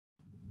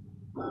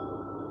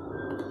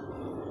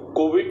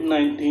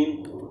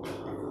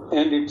COVID-19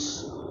 and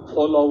its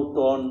fallout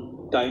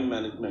on time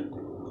management.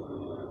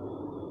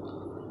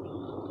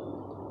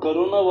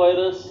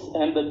 Coronavirus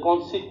and the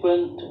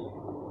consequent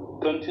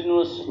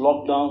continuous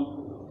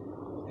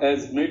lockdown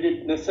has made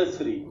it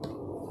necessary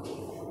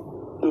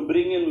to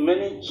bring in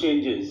many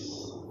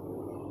changes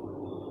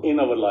in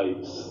our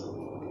lives.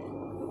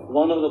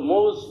 One of the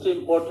most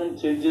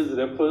important changes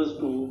refers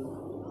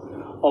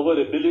to our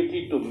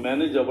ability to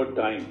manage our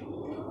time.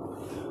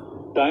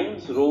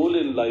 Time's role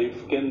in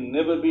life can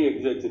never be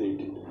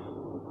exaggerated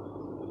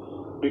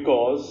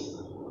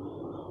because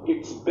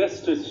it's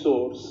best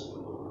resource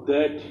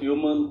that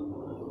human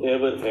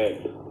ever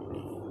had.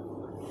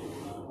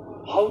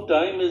 How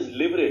time is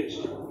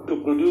leveraged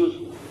to produce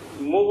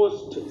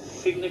most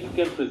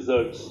significant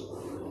results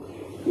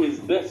is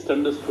best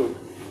understood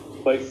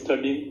by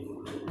studying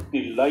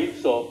the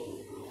lives of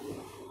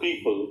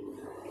people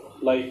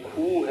like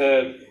who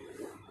have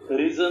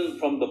risen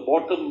from the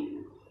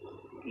bottom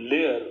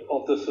layer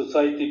of the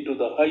society to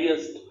the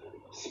highest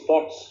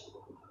spots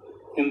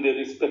in their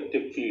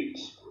respective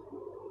fields.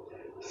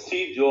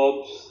 Steve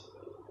Jobs,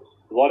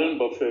 Warren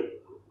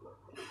Buffett,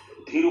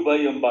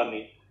 Dhirubhai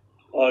Ambani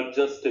are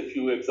just a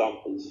few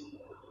examples.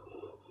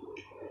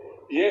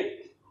 Yet,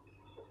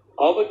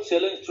 our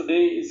challenge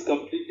today is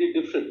completely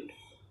different.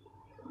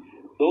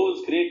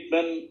 Those great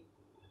men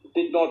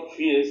did not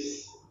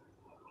face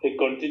a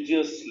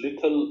contagious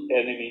lethal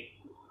enemy.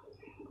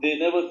 They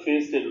never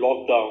faced a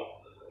lockdown,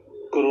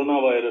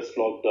 coronavirus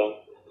lockdown.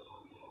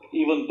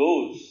 Even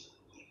those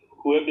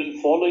who have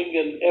been following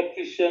an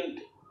efficient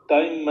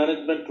time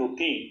management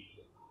routine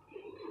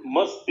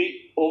must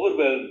be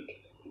overwhelmed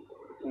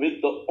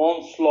with the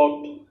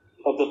onslaught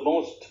of the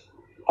most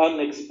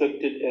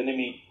unexpected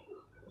enemy,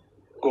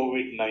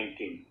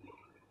 COVID-19.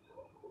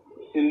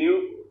 In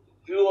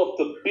view of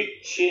the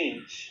big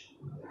change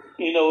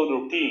in our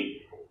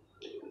routine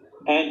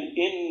and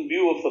in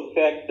view of the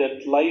fact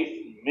that life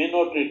may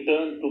not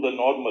return to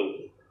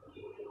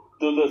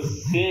the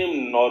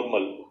same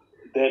normal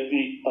that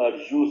we are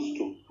used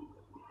to.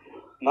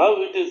 Now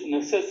it is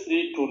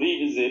necessary to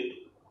revisit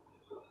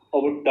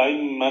our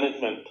time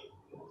management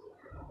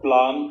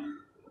plan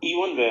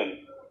even when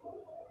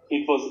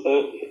it was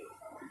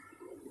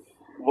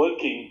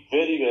working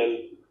very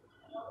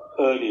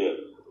well earlier.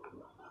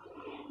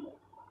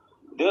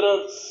 There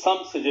are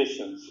some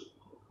suggestions.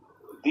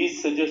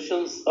 These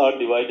suggestions are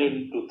divided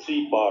into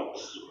three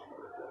parts.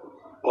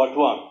 Part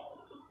 1.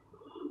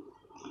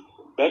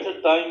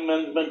 Better time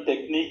management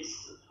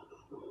techniques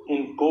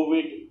in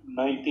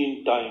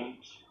COVID-19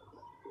 times.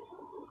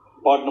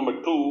 Part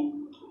number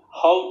 2.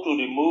 How to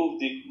remove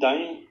the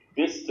time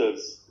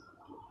wasters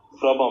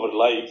from our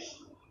lives.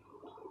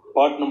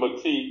 Part number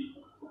 3.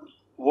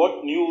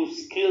 What new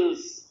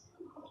skills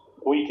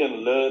we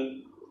can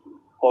learn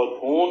or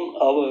hone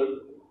our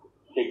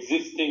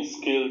existing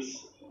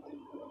skills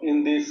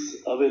in this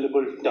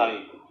available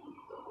time.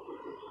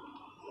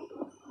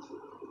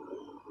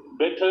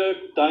 Better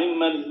time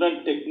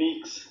management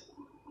techniques,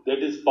 that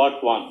is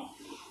part 1.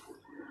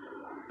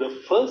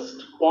 The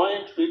first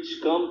point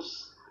which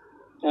comes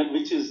and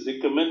which is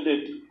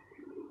recommended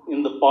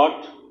in the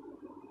part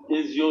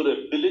is your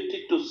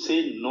ability to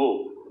say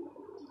no.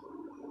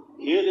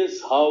 Here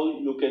is how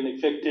you can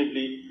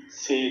effectively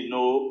say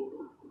no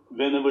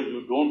whenever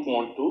you don't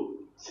want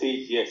to say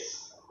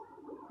yes.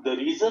 The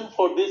reason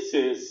for this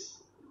is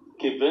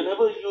that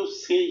whenever you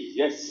say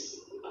yes,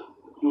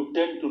 you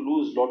tend to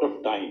lose a lot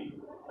of time.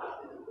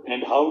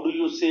 And how do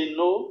you say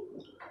no?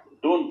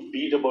 Don't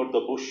beat about the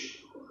bush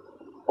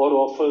or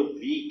offer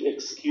weak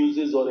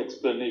excuses or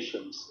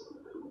explanations.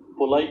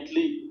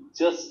 Politely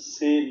just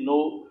say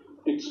no,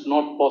 it's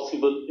not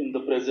possible in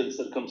the present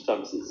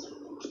circumstances.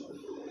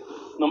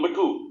 Number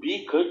 2,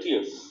 be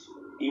courteous,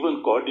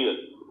 even cordial,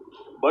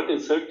 but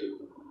assertive.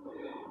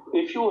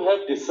 If you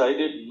have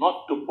decided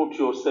not to put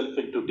yourself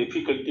into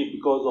difficulty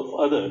because of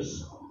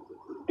others,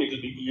 it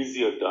will be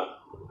easier done.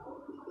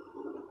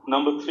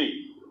 Number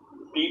 3,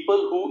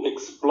 people who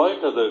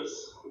exploit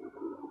others,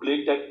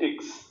 play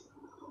tactics,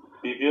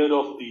 beware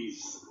of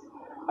these,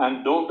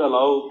 and don't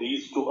allow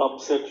these to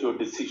upset your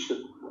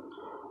decision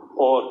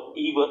or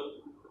even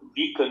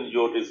weaken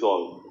your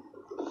resolve.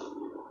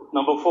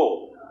 Number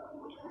 4,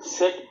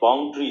 set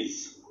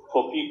boundaries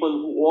for people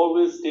who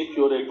always take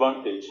your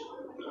advantage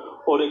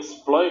or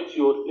exploit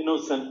your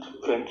innocent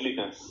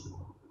friendliness.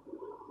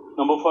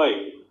 Number 5,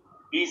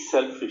 be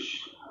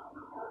selfish.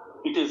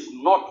 It is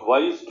not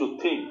wise to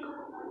think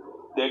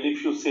that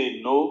if you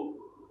say no,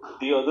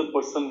 the other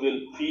person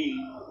will feel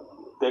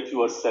that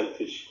you are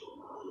selfish.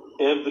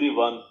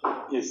 Everyone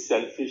is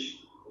selfish,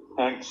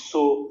 and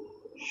so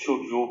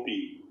should you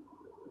be.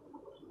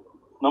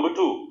 Number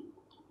 2,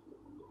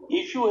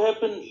 if you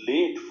have been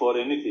late for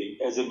anything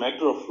as a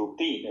matter of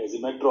routine, as a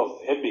matter of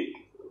habit,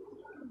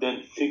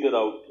 then figure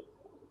out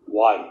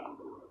why.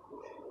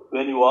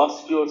 When you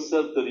ask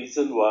yourself the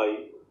reason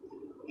why,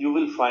 you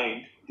will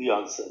find the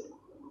answer.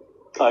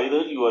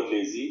 Either you are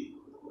lazy,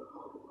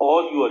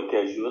 or you are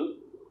casual,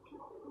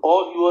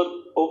 or you are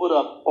over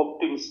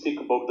optimistic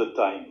about the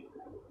time.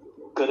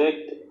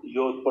 Correct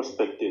your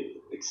perspective.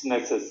 It's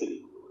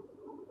necessary.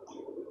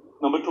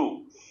 Number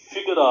two,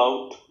 figure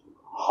out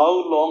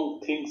how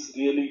long things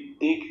really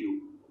take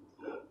you.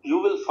 You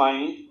will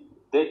find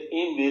that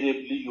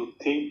invariably you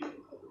think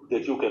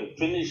that you can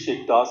finish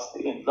a task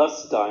in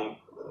less time,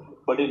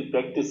 but in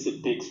practice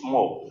it takes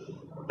more.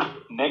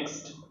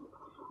 Next,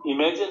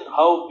 imagine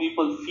how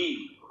people feel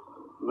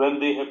when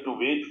they have to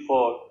wait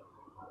for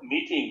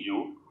meeting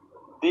you.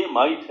 They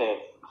might have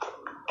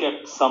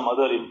kept some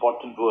other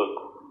important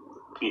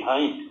work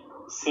behind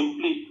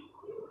simply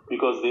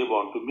because they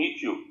want to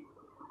meet you.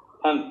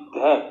 And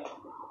that,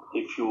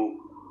 if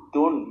you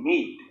don't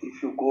meet,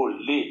 if you go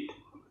late,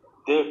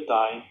 their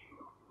time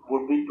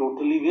would be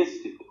totally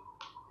wasted.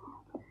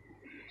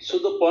 So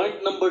the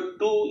point number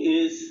two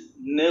is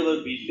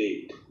never be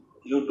late.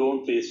 You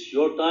don't waste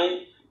your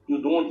time,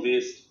 you don't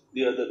waste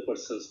the other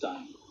person's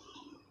time.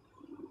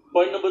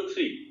 Point number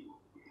three,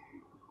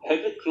 have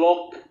a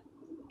clock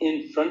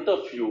in front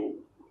of you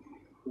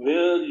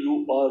where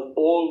you are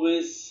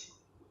always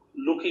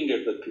looking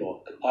at the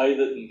clock,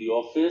 either in the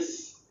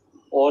office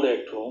or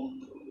at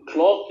home.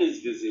 Clock is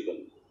visible.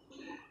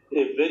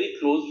 A very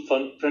close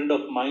friend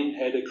of mine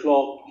had a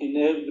clock in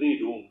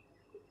every room,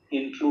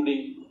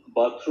 including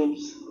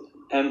bathrooms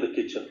and the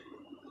kitchen.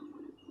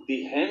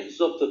 The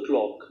hands of the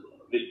clock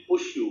will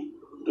push you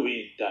to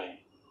be in time.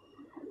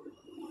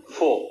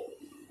 4.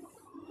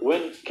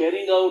 When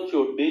carrying out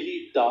your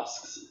daily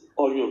tasks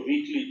or your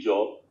weekly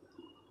job,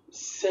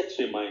 set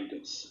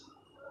reminders.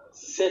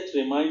 Set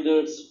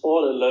reminders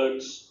or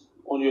alerts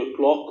on your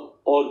clock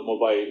or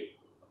mobile.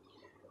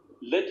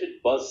 Let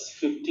it buzz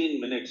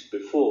 15 minutes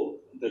before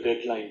the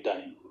deadline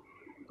time.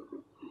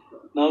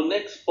 Now,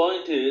 next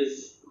point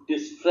is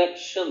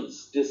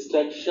distractions.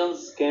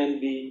 Distractions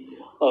can be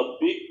a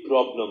big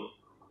problem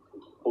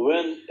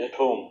when at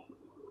home.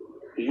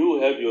 You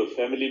have your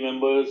family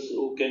members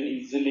who can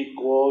easily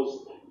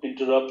cause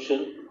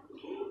interruption.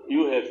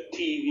 You have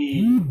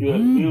TV, you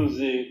have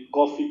music,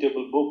 coffee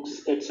table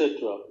books,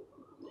 etc.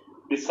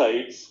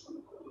 Besides,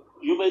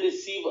 you may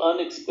receive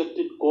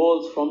unexpected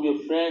calls from your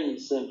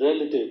friends and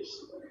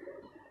relatives.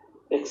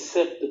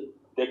 Accept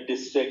that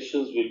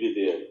distractions will be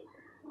there.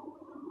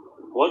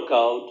 Work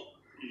out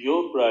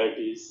your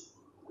priorities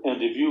and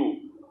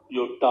review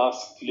your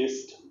task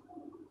list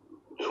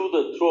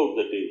throughout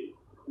the day,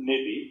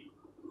 maybe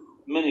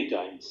many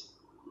times.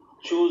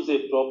 Choose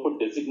a proper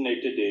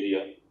designated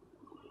area.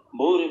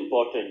 More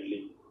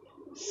importantly,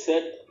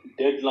 set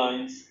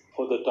deadlines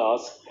for the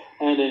task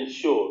and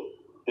ensure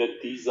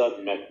that these are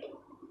met.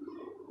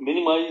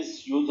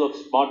 Minimize use of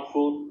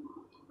smartphone.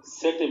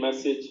 Set a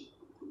message,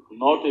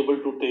 not able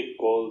to take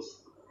calls,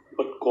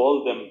 but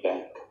call them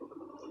back.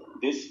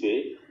 This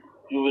way,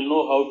 you will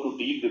know how to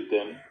deal with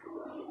them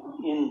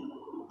in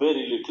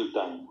very little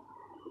time.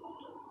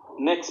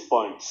 Next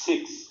point,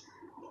 6.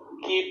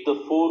 Keep the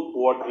 4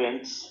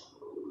 quadrants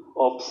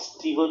of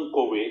Stephen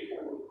Covey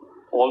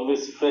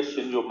always fresh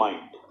in your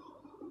mind.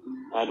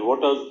 And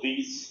what are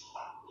these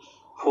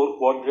 4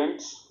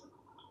 quadrants?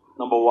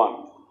 Number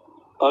 1,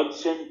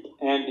 urgent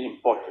and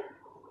important.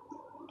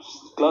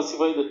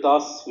 Classify the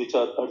tasks which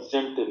are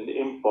urgent and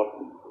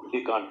important.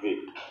 They can't wait.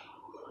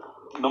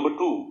 Number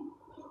 2,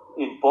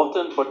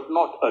 important but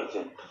not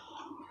urgent.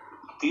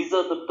 These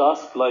are the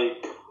tasks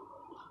like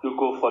you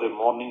go for a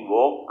morning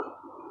walk,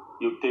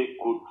 you take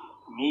good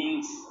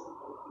meals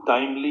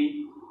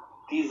timely.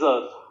 These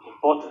are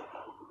important,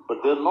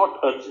 but they are not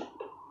urgent.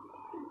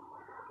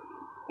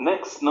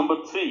 Next, number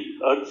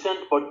 3,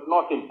 urgent but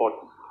not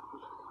important.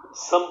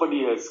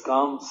 Somebody has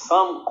come,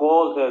 some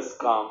call has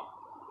come,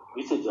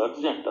 which is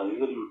urgent.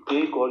 Either you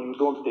take or you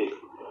don't take.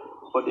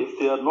 But if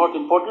they are not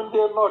important, they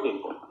are not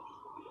important.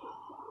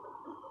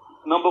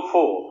 Number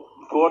 4,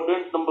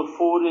 quadrant number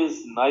 4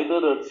 is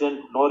neither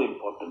urgent nor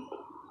important.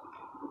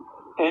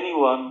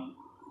 Anyone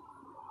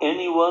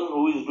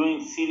who is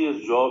doing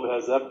serious job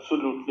has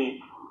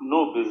absolutely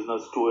no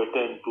business to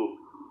attend to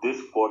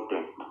this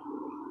quadrant.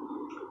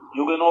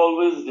 You can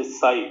always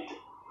decide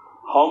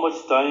how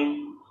much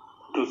time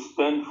to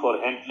spend for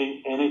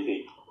handling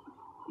anything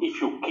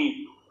if you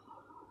keep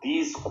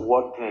these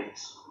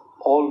quadrants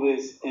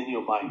always in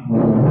your mind.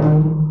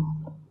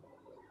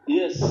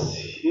 Yes,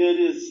 here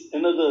is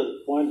another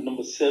point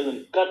number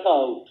 7. Cut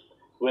out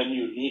when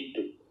you need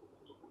to.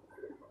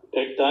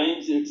 At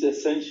times it's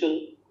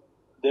essential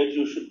that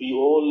you should be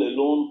all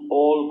alone,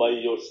 all by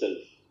yourself.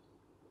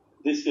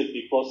 This will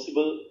be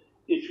possible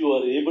if you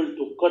are able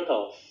to cut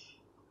off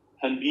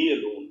and be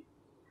alone,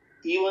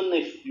 even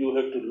if you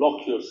have to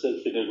lock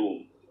yourself in a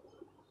room,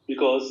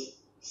 because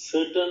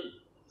certain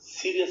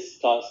serious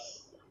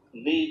tasks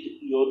need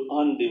your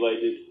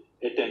undivided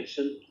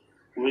attention,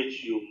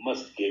 which you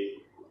must give.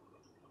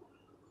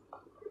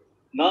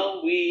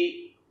 Now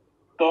we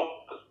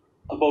talk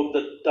about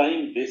the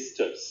time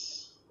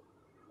wasters.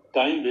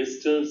 Time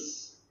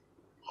wasters,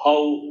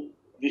 how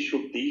we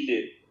should deal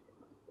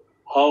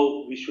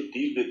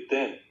with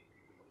them.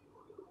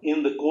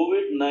 In the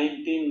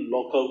COVID-19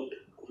 lockout,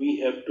 we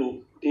have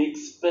to take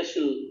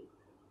special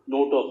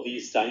note of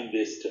these time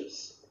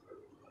wasters.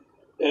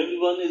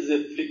 Everyone is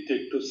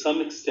afflicted to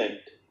some extent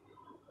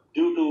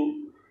due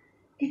to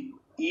the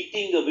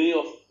eating away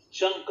of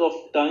chunk of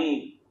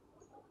time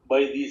by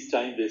these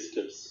time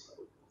wasters.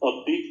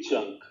 A big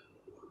chunk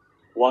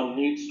one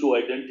needs to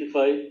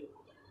identify,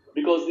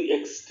 because the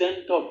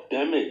extent of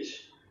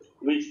damage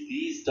which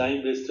these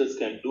time wasters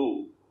can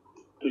do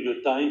to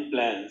your time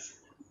plans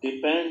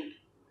depend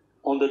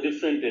on the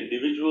different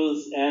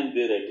individuals and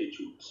their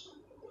attitudes.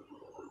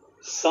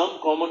 Some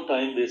common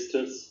time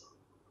wasters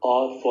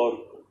are, for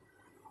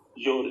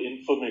your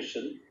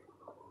information,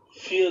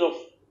 fear of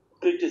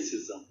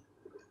criticism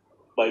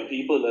by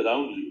people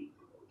around you.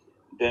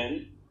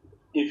 Then,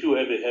 if you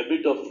have a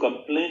habit of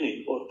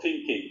complaining or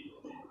thinking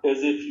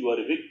as if you are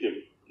a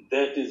victim,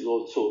 that is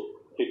also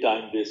a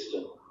time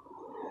waster.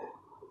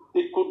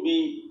 It could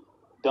be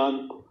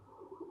done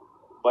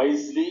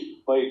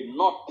wisely by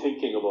not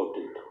thinking about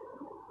it.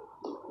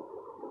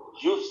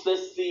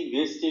 Uselessly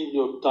wasting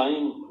your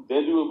time,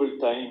 valuable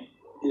time,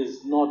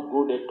 is not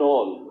good at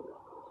all.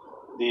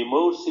 The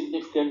more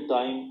significant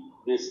time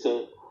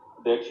waster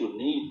that you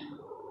need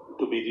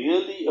to be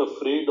really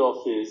afraid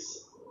of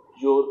is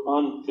your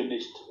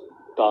unfinished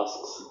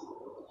tasks.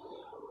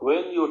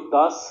 When your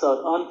tasks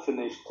are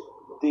unfinished,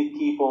 they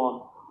keep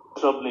on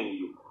troubling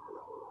you.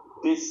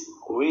 This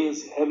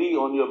weighs heavy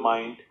on your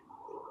mind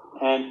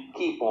and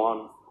keep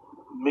on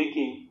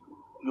making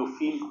you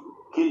feel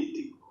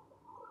guilty.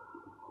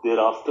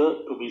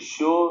 Thereafter, to be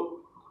sure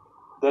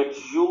that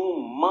you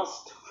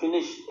must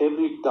finish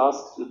every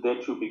task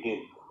that you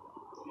begin.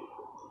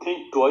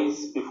 Think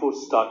twice before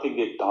starting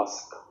a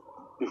task,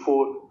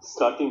 before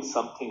starting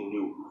something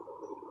new.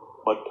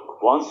 But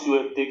once you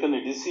have taken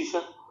a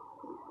decision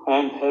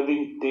and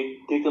having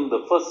taken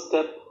the first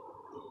step,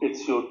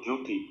 it's your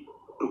duty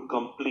to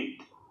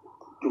complete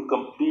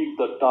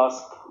the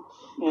task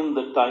in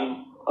the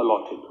time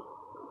allotted.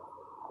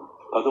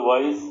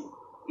 Otherwise,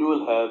 you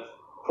will have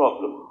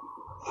problem.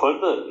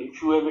 Further,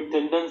 if you have a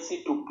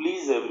tendency to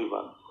please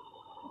everyone,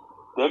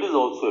 that is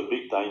also a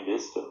big time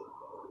waster.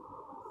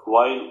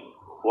 While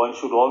one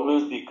should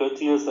always be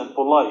courteous and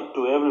polite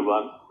to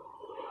everyone,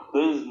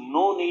 there is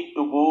no need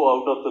to go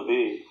out of the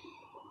way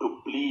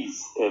to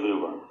please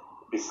everyone.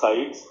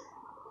 Besides,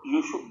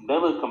 you should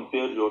never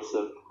compare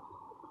yourself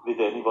with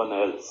anyone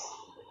else.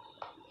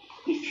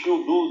 If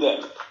you do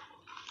that,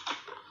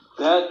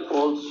 that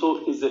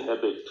also is a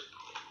habit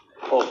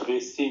of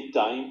wasting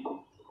time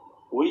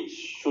which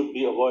should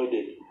be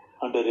avoided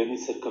under any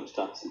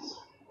circumstances.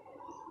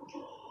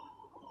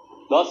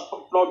 Last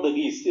but not the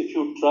least, if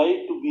you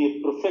try to be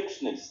a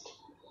perfectionist,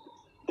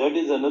 that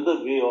is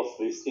another way of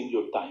wasting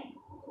your time.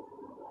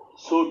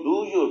 So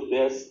do your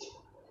best,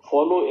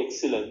 follow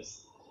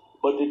excellence,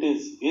 but it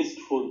is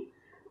wasteful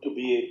to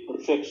be a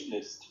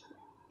perfectionist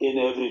in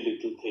every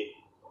little thing.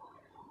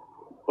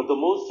 But the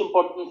most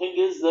important thing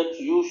is that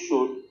you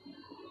should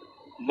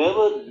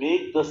never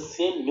make the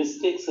same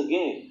mistakes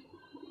again.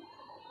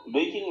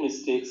 Making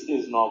mistakes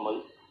is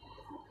normal,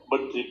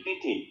 but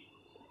repeating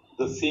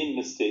the same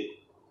mistake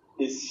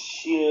is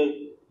sheer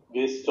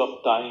waste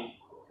of time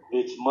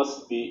which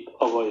must be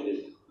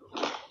avoided.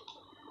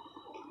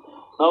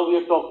 Now we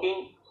are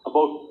talking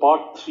about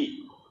part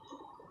 3,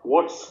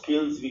 what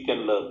skills we can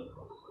learn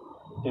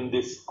in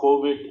this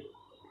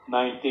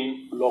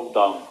COVID-19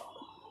 lockdown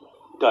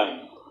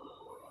time.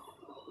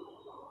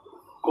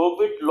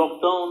 COVID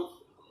lockdown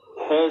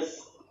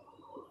has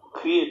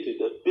created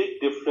a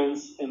big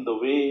difference in the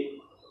way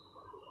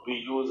we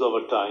use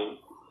our time.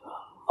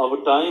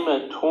 Our time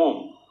at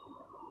home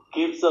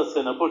gives us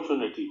an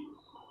opportunity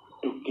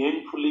to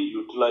gainfully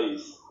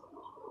utilize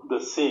the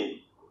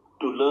same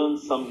to learn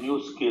some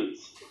new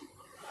skills.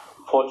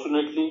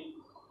 Fortunately,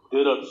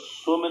 there are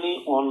so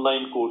many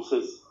online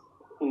courses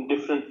in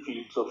different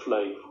fields of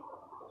life.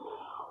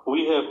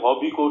 We have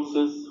hobby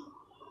courses,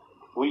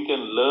 we can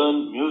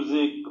learn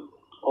music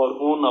or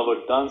hone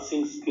our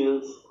dancing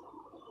skills.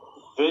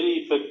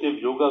 Very effective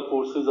yoga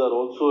courses are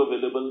also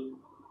available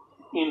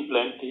in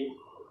plenty.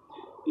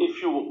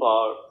 If you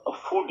are a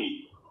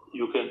foodie,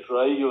 you can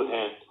try your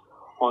hand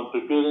on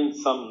preparing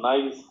some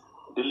nice,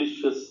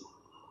 delicious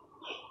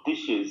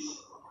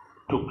dishes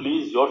to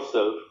please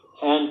yourself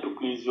and to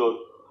please your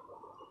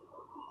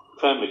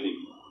family.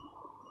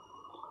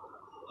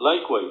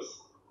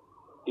 Likewise,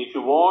 if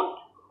you want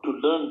to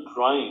learn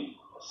drawing,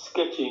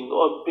 sketching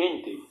or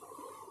painting,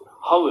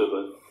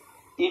 however,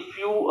 if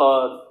you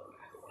are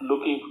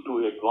looking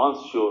to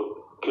advance your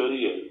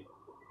career,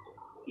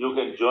 you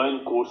can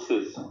join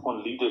courses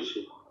on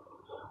leadership.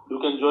 You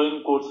can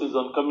join courses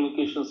on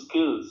communication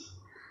skills,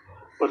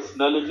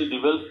 personality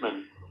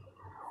development,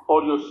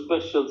 or your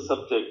special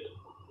subject,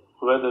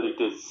 whether it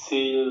is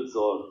sales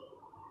or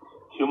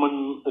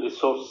human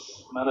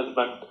resource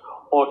management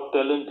or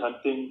talent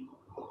hunting.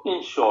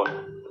 In short,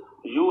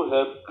 you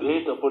have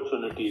great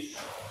opportunities,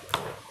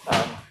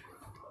 and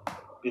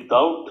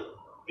without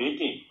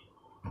waiting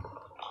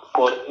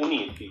for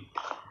anything,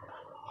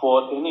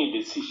 for any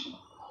decision,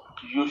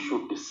 you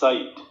should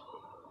decide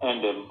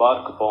and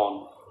embark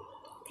upon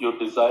your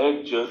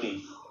desired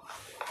journey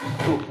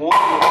to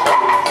hone your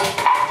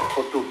skills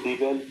or to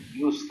develop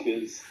new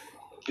skills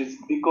is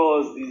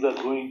because these are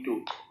going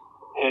to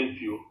help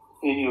you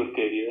in your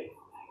career,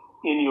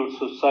 in your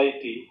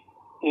society,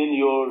 in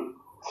your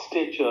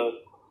stature,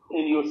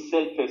 in your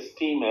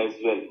self-esteem as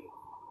well.